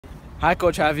Hi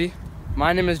Coach Javi,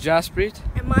 my name is Jaspreet.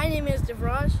 And my name is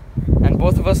Divraj. And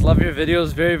both of us love your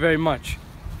videos very, very much.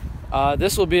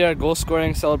 This will be our goal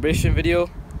scoring celebration video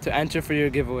to enter for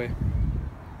your giveaway.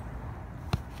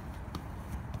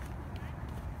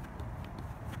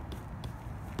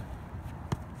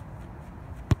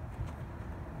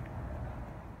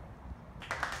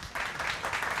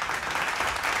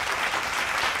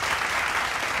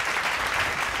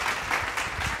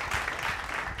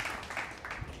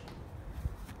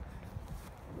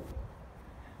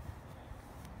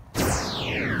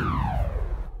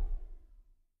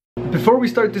 Before we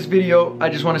start this video, I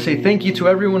just want to say thank you to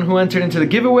everyone who entered into the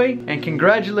giveaway, and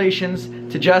congratulations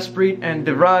to Jaspreet and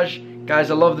Divraj. Guys,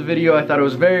 I love the video. I thought it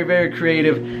was very, very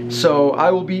creative. So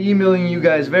I will be emailing you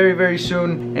guys very, very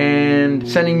soon and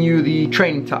sending you the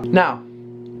training top. Now,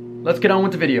 let's get on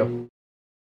with the video.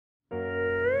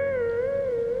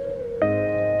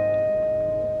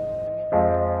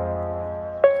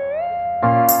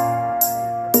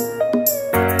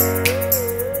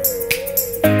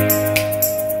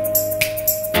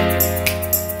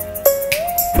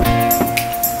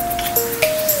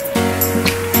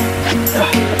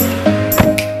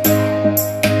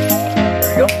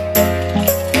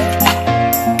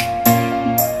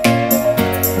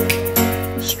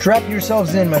 Strap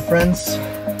yourselves in, my friends.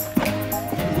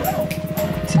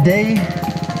 Today,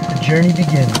 the journey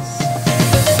begins.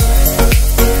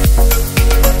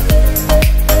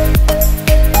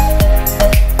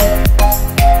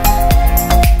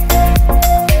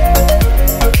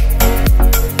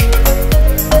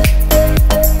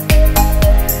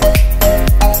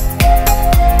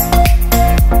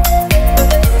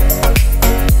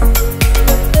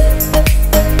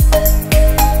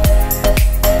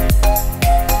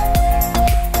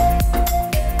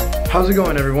 How's it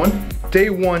going, everyone? Day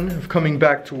one of coming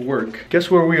back to work. Guess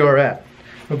where we are at?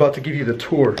 I'm about to give you the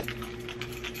tour.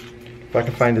 If I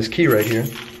can find this key right here.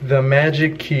 The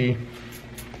magic key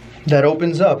that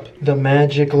opens up. The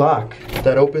magic lock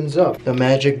that opens up. The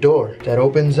magic door that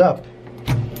opens up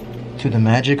to the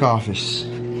magic office.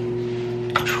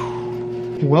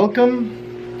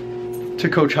 Welcome to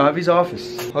Coach Javi's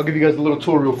office. I'll give you guys a little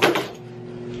tour real quick.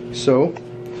 So,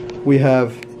 we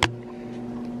have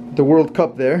the World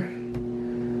Cup there.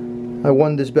 I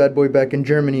won this bad boy back in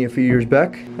Germany a few years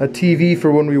back. A TV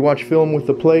for when we watch film with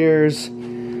the players.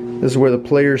 This is where the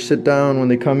players sit down when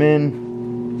they come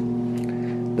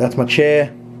in. That's my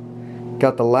chair.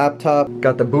 Got the laptop.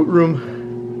 Got the boot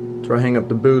room. That's where I hang up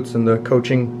the boots and the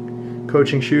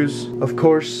coaching shoes. Of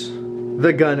course,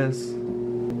 the Gunners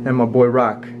and my boy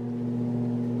Rock.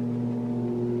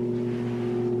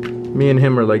 Me and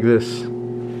him are like this.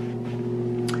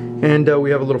 And we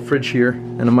have a little fridge here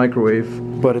and a microwave.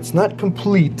 But it's not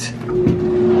complete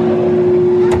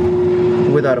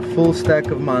without a full stack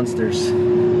of monsters.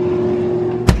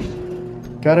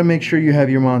 Gotta make sure you have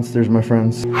your monsters, my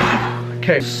friends.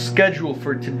 Okay, schedule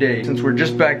for today. Since we're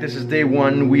just back, this is day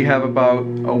one. We have about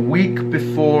a week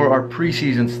before our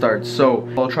preseason starts. So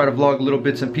I'll try to vlog little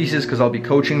bits and pieces because I'll be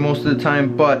coaching most of the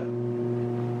time, but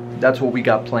that's what we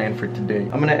got planned for today.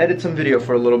 I'm gonna edit some video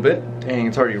for a little bit. Dang,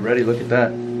 it's already ready, look at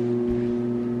that.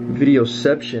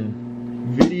 Videoception.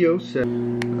 I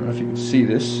don't know if you can see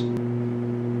this.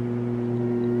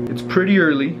 It's pretty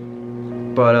early,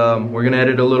 but we're gonna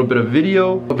edit a little bit of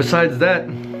video. But besides that,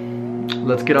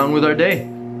 let's get on with our day.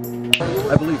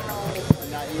 I believe.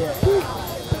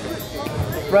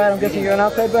 Brad, I'm guessing you're an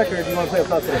outside backer, or do you want to play up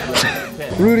top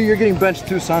today? Rudy, you're getting benched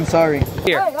too, son. Sorry.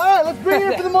 Here. All right, let's bring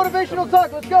it in for the motivational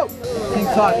talk. Let's go. Team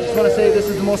talk. I just want to say this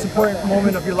is the most important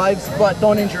moment of your lives, but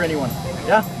don't injure anyone.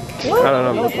 Yeah. I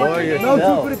don't know. No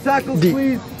two-footed tackles,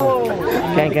 please.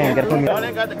 Can't gotta put me.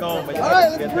 Alright,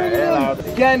 let's bring it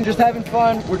in. Again, just having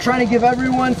fun. We're trying to give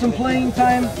everyone some playing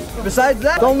time. Besides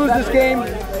that, don't lose this game.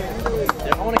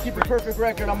 I want to keep a perfect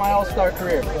record on my all-star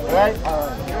career. Alright?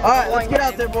 Alright, let's get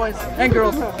out there, boys and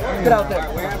girls. Let's get out there.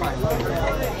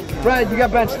 Brad, you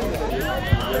got benched.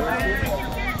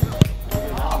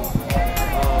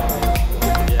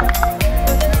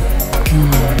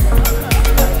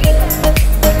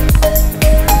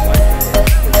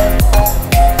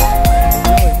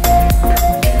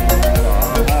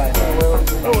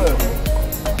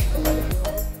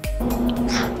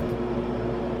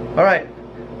 Alright,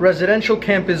 residential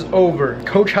camp is over.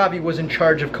 Coach Javi was in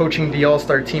charge of coaching the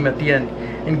all-star team at the end.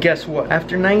 And guess what?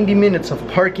 After 90 minutes of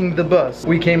parking the bus,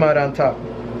 we came out on top.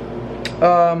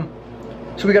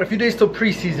 So we got a few days till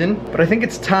preseason, but I think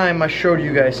it's time I showed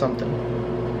you guys something.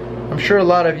 I'm sure a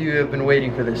lot of you have been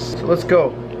waiting for this, so let's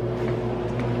go.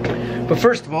 But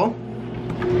first of all,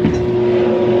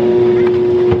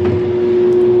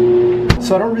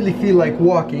 so I don't really feel like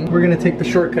walking. We're gonna take the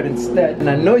shortcut instead. And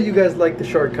I know you guys like the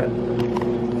shortcut.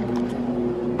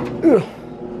 Ugh.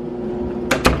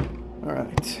 All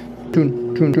right.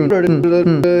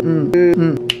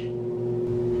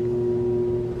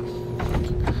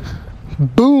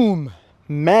 Boom!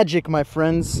 Magic, my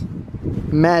friends.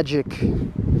 Magic.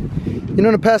 You know,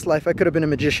 in a past life, I could have been a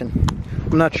magician.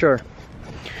 I'm not sure.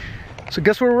 So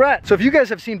guess where we're at? So if you guys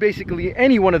have seen basically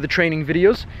any one of the training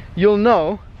videos, you'll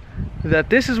know that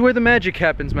this is where the magic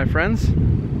happens, my friends.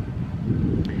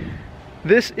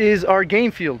 This is our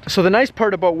game field. So the nice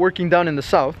part about working down in the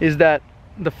south is that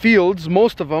the fields,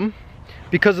 most of them,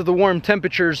 because of the warm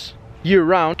temperatures year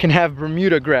round, can have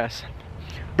Bermuda grass.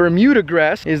 Bermuda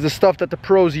grass is the stuff that the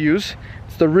pros use.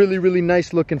 It's the really, really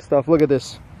nice looking stuff. Look at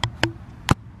this.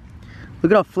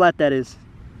 Look at how flat that is.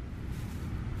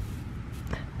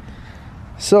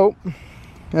 So,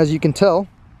 as you can tell,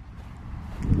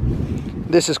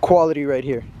 this is quality right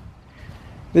here.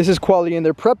 This is quality, and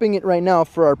they're prepping it right now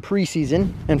for our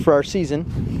preseason and for our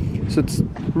season. So it's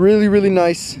really, really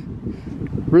nice.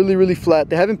 Really, really flat.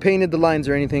 They haven't painted the lines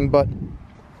or anything, but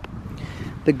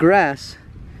the grass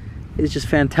is just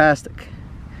fantastic.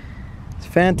 It's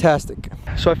fantastic.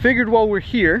 So I figured while we're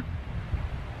here,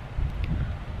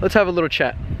 let's have a little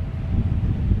chat.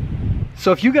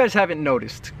 So if you guys haven't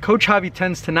noticed, Coach Javi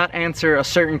tends to not answer a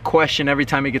certain question every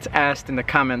time it gets asked in the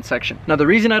comment section. Now the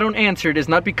reason I don't answer it is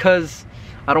not because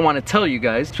I don't want to tell you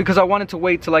guys, it's because I wanted to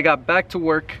wait till I got back to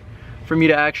work for me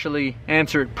to actually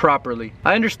answer it properly.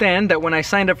 I understand that when I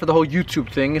signed up for the whole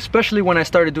YouTube thing, especially when I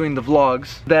started doing the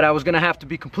vlogs, that I was gonna have to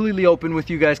be completely open with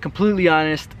you guys, completely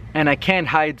honest, and I can't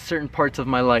hide certain parts of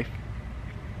my life.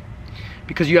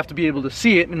 Because you have to be able to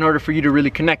see it in order for you to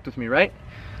really connect with me, right?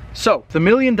 So, the $1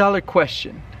 million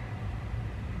question.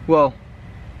 Well,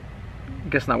 I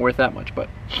guess not worth that much, but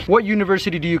what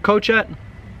university do you coach at?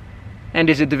 And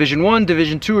is it Division 1,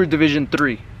 Division 2, or Division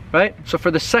 3, right? So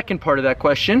for the second part of that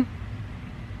question,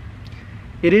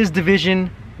 it is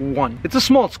Division 1. It's a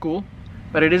small school,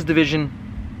 but it is Division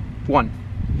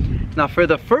 1. Now for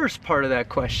the first part of that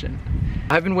question,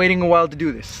 I've been waiting a while to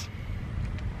do this.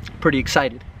 Pretty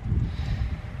excited.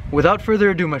 Without further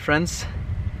ado, my friends,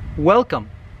 welcome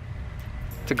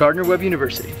to Gardner-Webb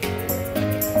University.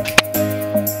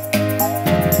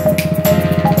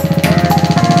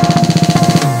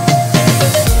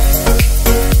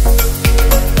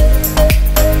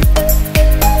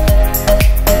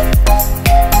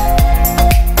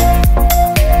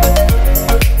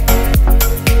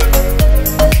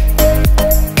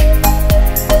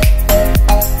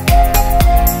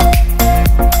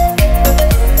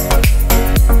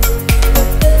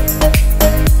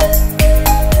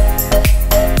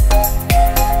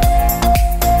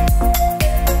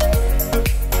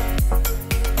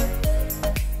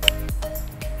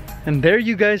 And there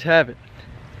you guys have it.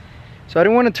 So I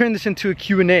don't want to turn this into a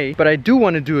Q&A, but I do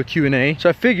want to do a Q&A. So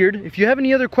I figured if you have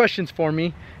any other questions for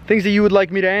me, things that you would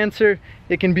like me to answer,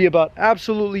 it can be about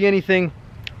absolutely anything.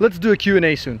 Let's do a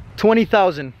Q&A soon.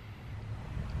 20,000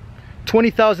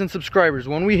 subscribers.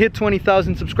 When we hit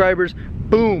 20,000 subscribers,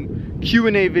 boom,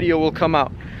 Q&A video will come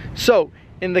out. So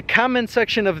in the comment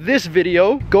section of this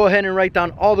video, go ahead and write down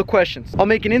all the questions. I'll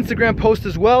make an Instagram post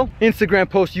as well. Instagram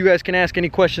post, you guys can ask any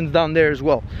questions down there as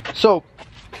well. So,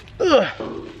 a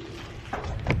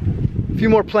few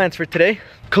more plans for today.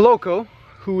 Koloko,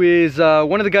 who is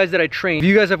one of the guys that I train. If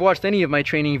you guys have watched any of my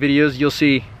training videos, you'll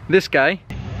see this guy.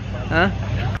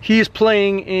 He is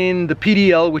playing in the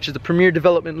PDL, which is the Premier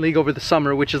Development League over the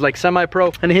summer, which is like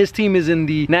semi-pro, and his team is in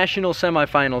the national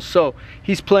semifinals. So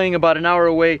he's playing about an hour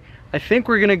away. I think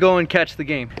we're gonna go and catch the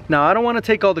game. Now, I don't wanna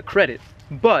take all the credit,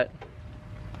 but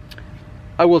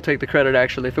I will take the credit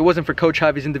actually. If it wasn't for Coach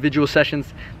Javi's individual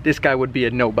sessions, this guy would be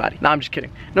a nobody. No, I'm just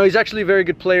kidding. No, he's actually a very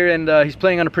good player, and he's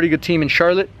playing on a pretty good team in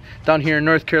Charlotte, down here in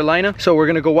North Carolina. So we're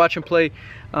gonna go watch him play,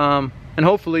 and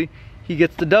hopefully he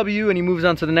gets the W and he moves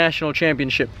on to the national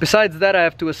championship. Besides that, I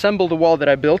have to assemble the wall that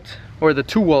I built, or the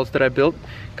 2 walls that I built,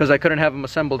 because I couldn't have them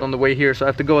assembled on the way here. So I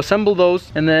have to go assemble those,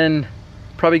 and then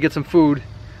probably get some food,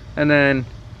 and then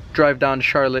drive down to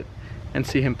Charlotte and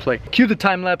see him play. Cue the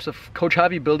time lapse of Coach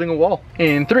Javi building a wall.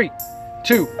 In 3,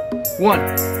 2,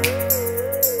 1.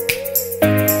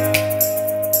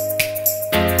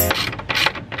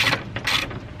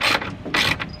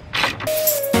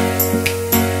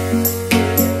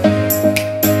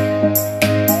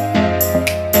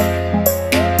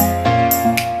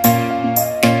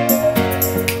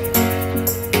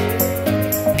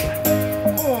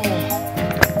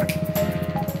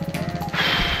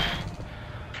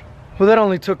 Well, that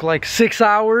only took like 6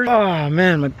 hours. Oh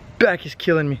man, my back is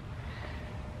killing me.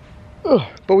 Ugh.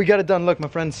 But we got it done. Look, my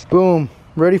friends. Boom.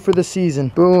 Ready for the season.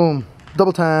 Boom.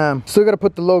 Double time. Still gotta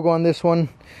put the logo on this one.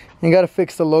 And gotta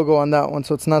fix the logo on that one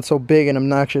so it's not so big and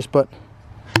obnoxious. But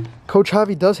Coach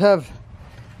Javi does have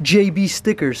JB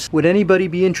stickers. Would anybody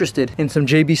be interested in some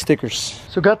JB stickers?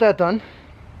 So got that done.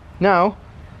 Now,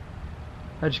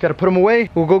 I just gotta put them away.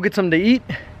 We'll go get something to eat.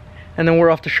 And then we're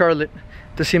off to Charlotte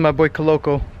to see my boy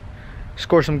Coloco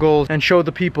score some goals and show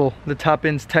the people, the top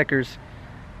ends techers,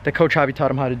 that Coach Javi taught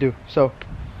him how to do. So,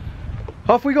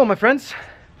 off we go, my friends.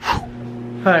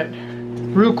 Alright,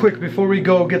 real quick before we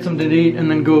go get something to eat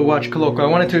and then go watch Coloco, I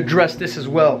wanted to address this as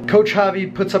well. Coach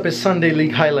Javi puts up his Sunday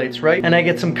League highlights, right? And I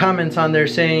get some comments on there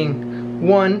saying,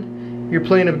 1, you're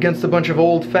playing against a bunch of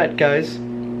old fat guys,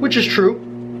 which is true.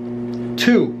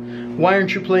 2, why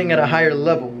aren't you playing at a higher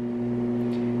level?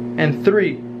 And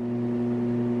 3,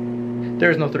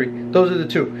 there's no 3. Those are the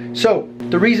 2. So,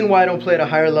 the reason why I don't play at a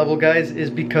higher level, guys, is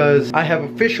because I have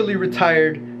officially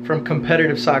retired from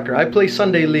competitive soccer. I play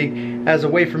Sunday League as a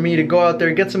way for me to go out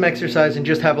there, get some exercise, and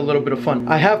just have a little bit of fun.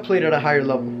 I have played at a higher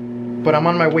level, but I'm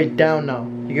on my way down now.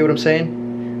 You get what I'm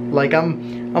saying? Like,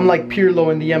 I'm like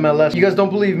Pirlo in the MLS. You guys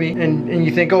don't believe me, and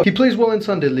you think, oh, he plays well in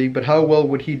Sunday League, but how well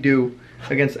would he do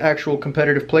against actual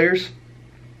competitive players?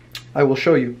 I will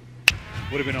show you.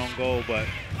 Would have been on goal, but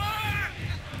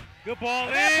good ball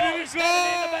in, Ball and is it's in the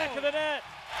goal! back of the net.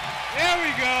 There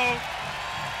we go.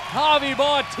 Javi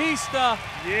Bautista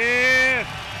Yeah.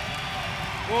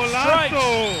 strikes.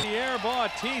 Golazo. Pierre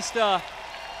Bautista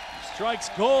strikes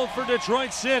gold for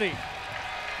Detroit City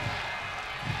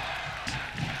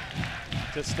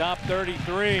to stop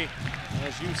 33.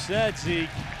 As you said, Zeke,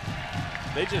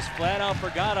 they just flat out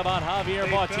forgot about Javier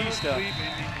They Bautista. fell asleep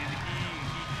and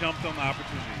he jumped on the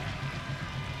opportunity.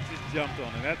 Just jumped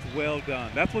on it. That's well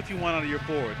done. That's what you want out of your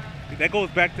forward. That goes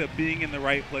back to being in the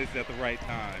right place at the right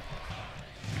time.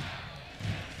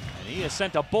 And he has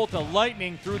sent a bolt of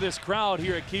lightning through this crowd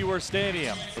here at Keyworth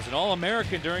Stadium. He was an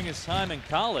All-American during his time in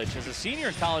college. As a senior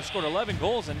in college, scored 11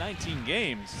 goals in 19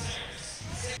 games.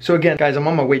 So again, guys, I'm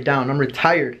on my way down. I'm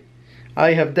retired.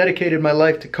 I have dedicated my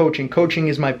life to coaching. Coaching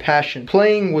is my passion.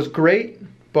 Playing was great,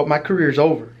 but my career's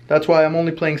over. That's why I'm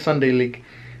only playing Sunday League.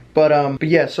 But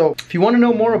yeah, so if you want to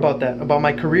know more about that, about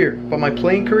my career, about my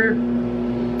playing career,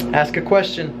 ask a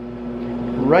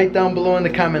question right down below in the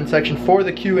comment section for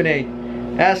the Q&A.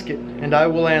 Ask it, and I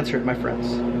will answer it, my friends.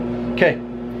 Okay,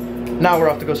 now we're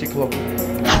off to go see Coloco.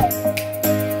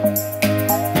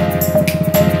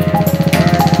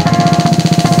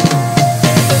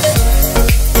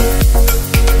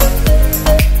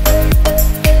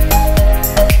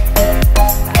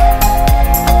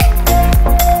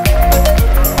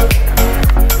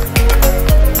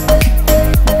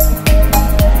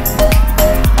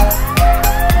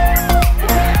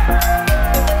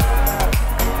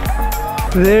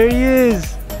 There he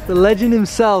is, the legend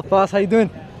himself. Boss, how you doing?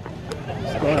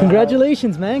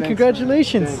 Congratulations, man. Thanks,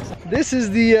 congratulations. Man. Thanks. This is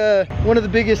the one of the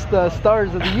biggest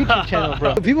stars of the YouTube channel,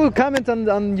 bro. People comment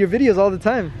on your videos all the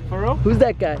time. For real? Who's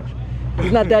that guy?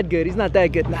 He's not that good. He's not that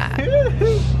good. Nah.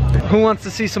 Who wants to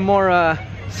see some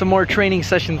more training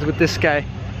sessions with this guy?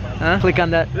 Huh? Click on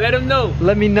that. Let him know.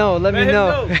 Let me know. Let me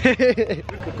know.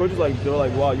 The coach is like, they're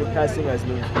like, wow, your passing is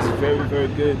very, very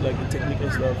good, like the technique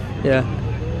and stuff. Yeah.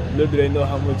 Little do they know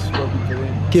how much work you put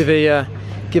in.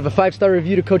 Give a 5-star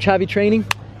review to Coach Javi training.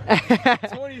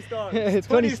 20 stars.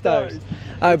 20 stars.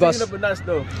 All right, boss. Up a notch,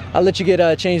 though. I'll let you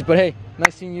get changed, but hey,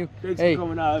 nice seeing you. Thanks hey, for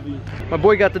coming out, Javi. my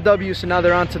boy got the W, so now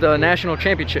they're on to the national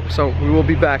championship. So we will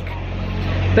be back.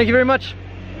 Thank you very much.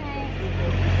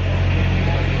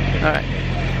 All right,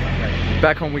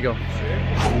 back home we go.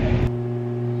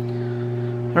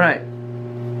 All right,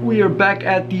 we are back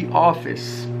at the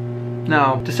office.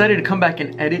 Now, decided to come back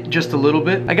and edit just a little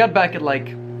bit. I got back at like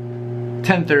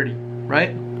 10:30,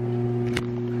 right?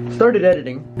 Started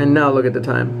editing, and now look at the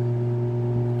time.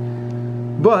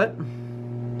 But,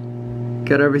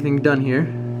 got everything done here,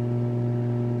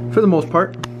 for the most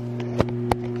part.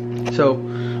 So,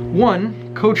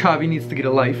 1, Coach Javi needs to get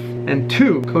a life, and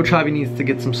 2, Coach Javi needs to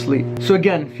get some sleep. So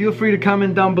again, feel free to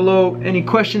comment down below any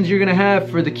questions you're gonna have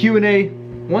for the Q&A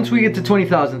once we get to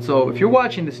 20,000. So if you're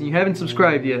watching this and you haven't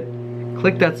subscribed yet,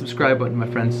 click that subscribe button, my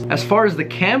friends. As far as the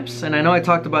camps, and I know I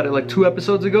talked about it like 2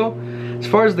 episodes ago, as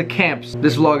far as the camps,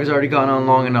 this vlog has already gone on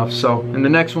long enough, so in the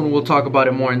next one we'll talk about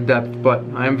it more in depth, but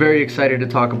I am very excited to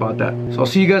talk about that. So I'll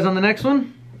see you guys on the next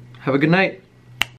one. Have a good night.